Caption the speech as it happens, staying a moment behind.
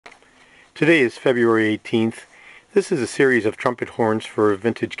Today is February 18th. This is a series of trumpet horns for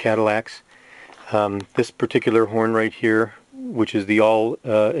vintage Cadillacs. This particular horn right here, which is the all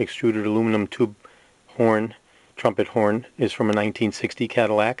extruded aluminum tube horn, trumpet horn, is from a 1960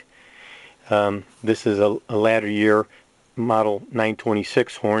 Cadillac. This is a latter year model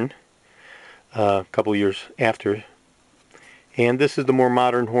 926 horn, a couple years after. And this is the more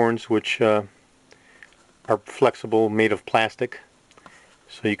modern horns, which are flexible, made of plastic,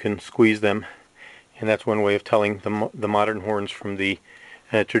 so you can squeeze them, and that's one way of telling the modern horns from the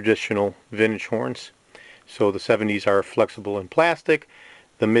traditional vintage horns. So the 70s are flexible and plastic.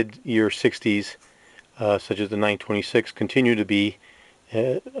 The mid-year 60s, such as the 926, continue to be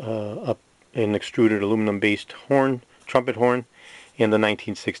an extruded aluminum-based horn, trumpet horn, and the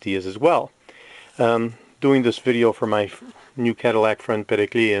 1960 is as well. Doing this video for my new Cadillac friend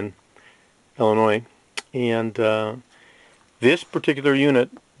Pericles in Illinois, and this particular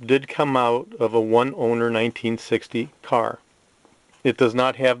unit did come out of a one-owner 1960 car. It does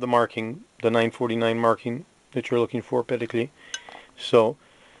not have the marking, the 949 marking that you're looking for, Pericles. So,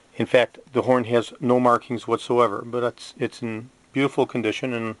 in fact, the horn has no markings whatsoever, but it's in beautiful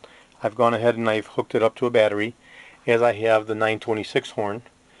condition, and I've gone ahead and I've hooked it up to a battery, as I have the 926 horn,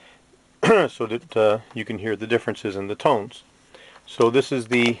 so that you can hear the differences in the tones. So this is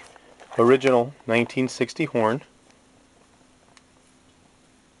the original 1960 horn.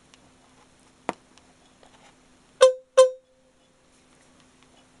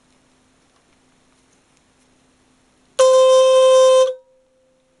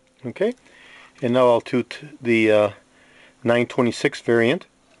 Okay, and now I'll toot the 926 variant,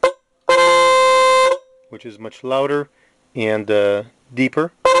 which is much louder and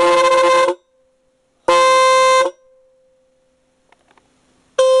deeper.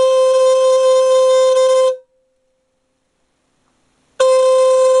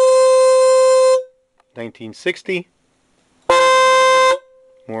 (1960),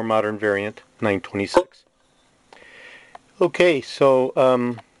 more modern variant, 926. Okay, so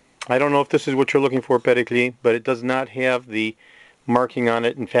I don't know if this is what you're looking for, Pericles, but it does not have the marking on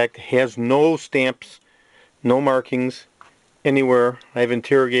it. In fact, it has no stamps, no markings anywhere. I've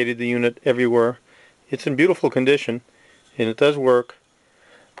interrogated the unit everywhere. It's in beautiful condition, and it does work.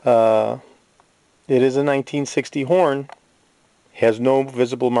 It is a 1960 horn. Has no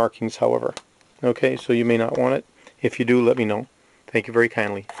visible markings, however. Okay, so you may not want it. If you do, let me know. Thank you very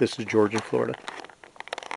kindly. This is George in Florida.